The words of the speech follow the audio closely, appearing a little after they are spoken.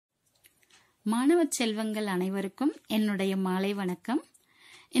மாணவ செல்வங்கள் அனைவருக்கும் என்னுடைய மாலை வணக்கம்.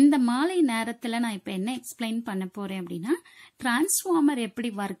 இந்த மாலை நேரத்துல நான் இப்ப என்ன எக்ஸ்பிளைன் பண்ண போறேன் அப்படின்னா, டிரான்ஸ்ஃபார்மர் எப்படி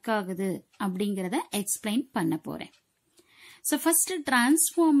ஒர்க் ஆகுது அப்படிங்கறத எக்ஸ்பிளைன் பண்ண போறேன். சோ ஃபர்ஸ்ட்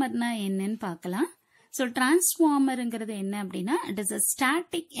டிரான்ஸ்ஃபார்மர்னா என்னன்னு பார்க்கலாம். சோ டிரான்ஸ்ஃபார்மர்ங்கிறது என்ன அப்படின்னா, it is a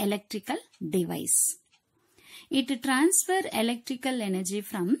static electrical device. It transfer electrical energy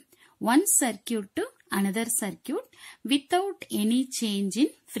from one circuit to another circuit without any change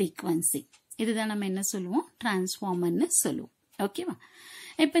in frequency. இதுதான் நம்ம என்ன சொல்லுவோம், டிரான்ஸ்ஃபார்மர்னு சொல்லுவோம். ஓகேவா?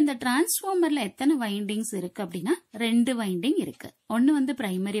 இப்ப இந்த டிரான்ஸ்ஃபார்மர்ல எத்தனை வைண்டிங்ஸ் இருக்கு அப்படின்னா, 2 வைண்டிங் இருக்கு. ஒன்னு வந்து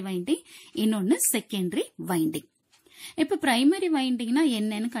பிரைமரி வைண்டிங், இன்னொன்னு செகண்டரி வைண்டிங். இப்ப பிரைமரி வைண்டிங்னா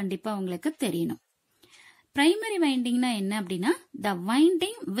என்னன்னு கண்டிப்பா உங்களுக்கு தெரியணும். பிரைமரி வைண்டிங்னா என்ன அப்படின்னா, the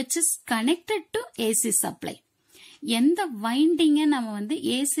winding which is connected to AC supply. எந்த வைண்டிங்க நம்ம வந்து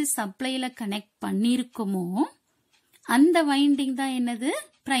ஏசி சப்ளைல கனெக்ட் பண்ணிருக்கோமோ அந்த வைண்டிங் தான் என்னது,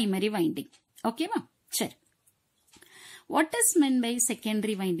 பிரைமரி வைண்டிங். ஓகேவா? சரி. What is meant by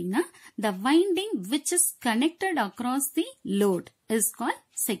secondary winding? The winding which is connected across the load is called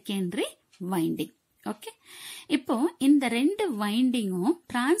secondary winding. Okay, இப்போ இந்த 2 வைண்டிங்கும்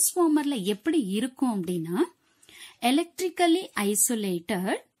டிரான்ஸ்ஃபார்மர்ல எப்படி இருக்கும் அப்படின்னா, electrically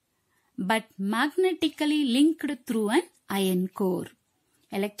isolated but magnetically linked through an iron core.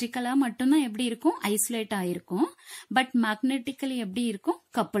 எலக்ட்ரிக்கலா மட்டும்தான் எப்படி இருக்கும், ஐசோலேட் ஆயிருக்கும். பட் மேக்னெட்டிக்கலி எப்படி இருக்கும்,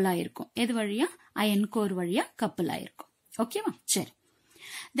 கப்புள் ஆயிருக்கும். எது வழியா, அயன் கோர் வழியா கப்புள் ஆயிருக்கும். ஓகேவா? சரி.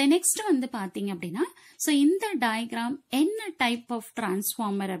 நெக்ஸ்ட் வந்து பாத்தீங்க அப்படின்னா, சோ இந்த டயக்ராம் என்ன டைப் ஆஃப்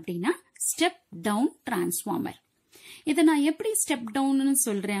டிரான்ஸ்ஃபார்மர் அப்படின்னா, ஸ்டெப் டவுன் டிரான்ஸ்ஃபார்மர். இதை நான் எப்படி ஸ்டெப் டவுன்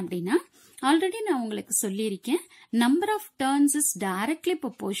சொல்றேன் அப்படின்னா, ஆல்ரெடி நான் உங்களுக்கு சொல்லியிருக்கேன், number of turns is directly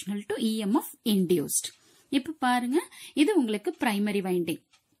proportional to EMF induced. இப்ப பாருங்க, இது உங்களுக்கு பிரைமரி வைண்டிங்.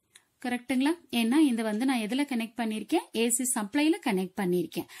 கரெக்டுங்களா? ஏன்னா இந்த வந்து நான் எதுல கனெக்ட் பண்ணிருக்கேன், ஏசி சப்ளைல கனெக்ட்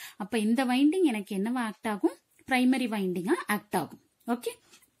பண்ணிருக்கேன். அப்ப இந்த வைண்டிங் எனக்கு என்னவா ஆக்ட் ஆகும், பிரைமரி வைண்டிங்கா ஆக்ட் ஆகும். ஓகே,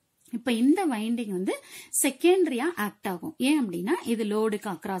 இப்ப இந்த வைண்டிங் வந்து செகண்டரியா ஆக்ட் ஆகும். ஏன் அப்படின்னா, இது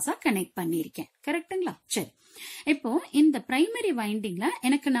லோடுக்கு அக்ராஸா கனெக்ட் பண்ணிருக்கேன். கரெக்டுங்களா? சரி. இப்போ இந்த பிரைமரி வைண்டிங்ல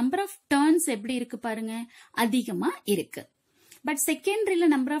எனக்கு நம்பர் ஆஃப் டர்ன்ஸ் எப்படி இருக்கு பாருங்க, அதிகமா இருக்கு. பட் செகண்டரியில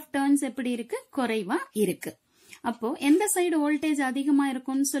நம்பர் ஆஃப் டர்ன்ஸ் எப்படி இருக்கு, குறைவா இருக்கு. அப்போ எந்த சைடு வோல்டேஜ் அதிகமா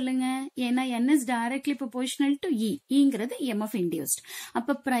இருக்கும்னு சொல்லுங்க. ஏன்னா N is directly proportional to E. ங்கிறது EMF induced.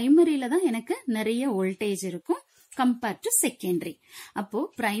 அப்ப பிரைமரியில தான் எனக்கு நிறைய வோல்டேஜ் இருக்கும் கம்பேர்ட் டு செகண்டரி. அப்போ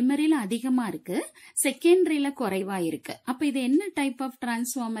பிரைமரியில அதிகமா இருக்கு, செகண்டரியில குறைவா இருக்கு. அப்ப இது என்ன type of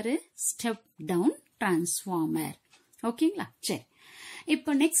transformer, step down transformer. ஓகேங்களா? சரி.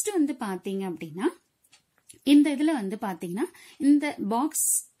 இப்போ நெக்ஸ்ட் வந்து பாத்தீங்க அப்படின்னா, இந்த இதுல வந்து பாத்தீங்கன்னா, இந்த பாக்ஸ்,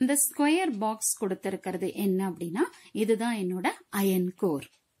 இந்த ஸ்கொயர் பாக்ஸ் கொடுத்திருக்கிறது என்ன அப்படின்னா, இதுதான் என்னோட அயன் கோர்.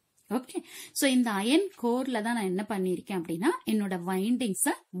 ஓகே, சோ இந்த அயன் கோர்ல தான் நான் என்ன பண்ணிருக்கேன் அப்படின்னா, என்னோட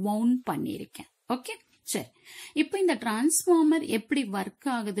வைண்டிங்ஸ வவுண்ட் பண்ணிருக்கேன். ஓகே, சரி. இப்போ இந்த டிரான்ஸ்ஃபார்மர் எப்படி ஒர்க்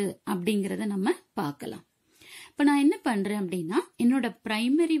ஆகுது அப்படிங்கறத நம்ம பார்க்கலாம். இப்ப நான் என்ன பண்றேன் அப்படின்னா, என்னோட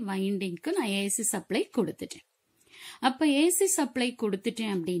பிரைமரி வைண்டிங்க்கு நான் ஏசி சப்ளை கொடுத்துட்டேன். அப்ப ஏசி சப்ளை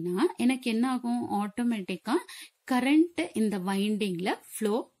கொடுத்துட்டேன் அப்படின்னா எனக்கு என்ன ஆகும், ஆட்டோமேட்டிக்கா கரண்ட் இந்த வைண்டிங்ல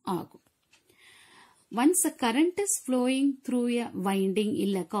ஃப்ளோ ஆகும். Once a current is flowing through a winding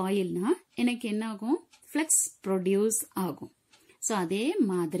இல்ல காயில்னா எனக்கு என்ன ஆகும், ஃப்ளக்ஸ் ப்ரொடியூஸ் ஆகும். சோ அதே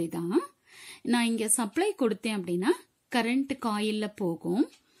மாதிரி தான் நான் இங்க சப்ளை கொடுத்தேன் அப்படின்னா கரண்ட் காயில்ல போகும்.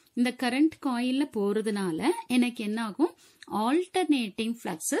 இந்த கரண்ட் காயில்ல போறதுனால எனக்கு என்ன ஆகும், alternating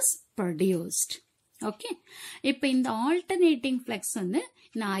flux is produced. Okay, இப்ப இந்த ஆல்டர்னேட்டிங் ஃப்ளக்ஸ் வந்து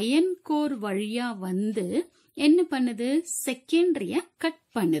நான் அயன் கோர் வழியா வந்து என்ன பண்ணுது, செகண்டரிய கட்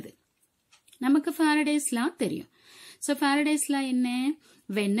பண்ணுது. நமக்கு ஃபாரடேஸ் லா தெரியும். சோ ஃபாரடேஸ் லா என்ன,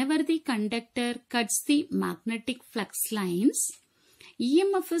 whenever the conductor cuts the magnetic flux lines,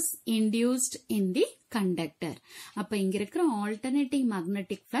 EMF is induced in the conductor. அப்ப இங்க இருக்கிற alternating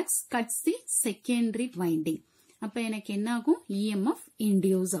magnetic flux cuts the secondary winding. அப்ப எனக்கு என்ன ஆகும், EMF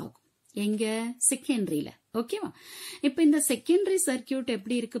induce ஆகும். எங்க, செகண்டரியில. ஓகேவா? இப்ப இந்த செகண்டரி சர்க்கியூட்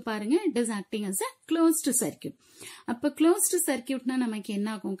எப்படி இருக்கு பாருங்க, it is acting as a closed circuit. அப்ப closed circuitனா நமக்கு என்ன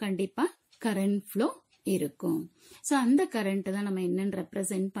ஆகும், கண்டிப்பா கரண்ட் ஃப்ளோ இருக்கும். சோ அந்த கரண்ட் தான் நம்ம என்னன்னு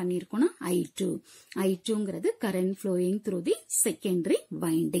represent பண்ணிருக்கோம்னா I2. I2ங்கிறது current flowing through the secondary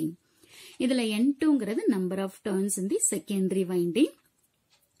winding. இதுல N2ங்கிறது number of turns in the secondary winding.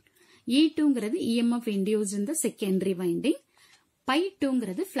 E2ங்கிறது EMF induced in the secondary winding.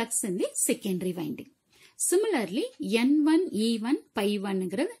 Pi2ங்கிறது flux in the secondary winding. Similarly, N1, E1,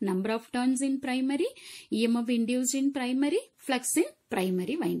 Pi1ங்கிறது number of turns in primary, EMF induced in primary, flux in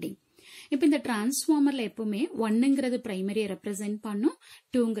primary winding. இப்ப இந்த டிரான்ஸ்ஃபார்மர்ல எப்பவுமே 1ங்கிறது பிரைமரியை represent பண்ணும்,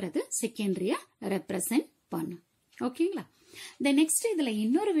 2ங்கிறது செகண்டரியா represent பண்ணும். ஓகேங்களா? Next இதுல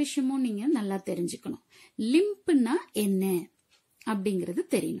இன்னொரு விஷயமும் நீங்க நல்லா தெரிஞ்சுக்கணும். லிம்ப்னா என்ன அப்படிங்கிறது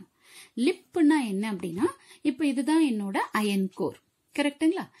தெரியணும். லிப்னா என்ன அப்படின்னா, இப்ப இதுதான் என்னோட அயன் கோர்,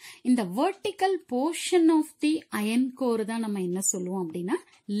 கரெக்டுங்களா? இந்த vertical portion of the iron core தான் நம்ம என்ன சொல்லுவோம் அப்படின்னா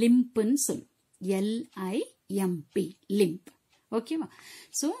லிம்ப்னு சொல்லுவோம். LIMP, lymph. ஓகேவா?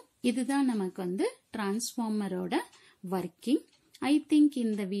 சோ இதுதான் நமக்கு டிரான்ஸ்ஃபார்மரோட ஒர்க்கிங். ஐ திங்க்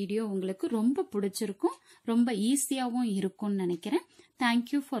இந்த வீடியோ உங்களுக்கு ரொம்ப பிடிச்சிருக்கும், ரொம்ப ஈஸியாவும் இருக்கும்னு நினைக்கிறேன்.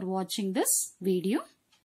 தேங்க்யூ ஃபார் வாட்சிங் திஸ் வீடியோ.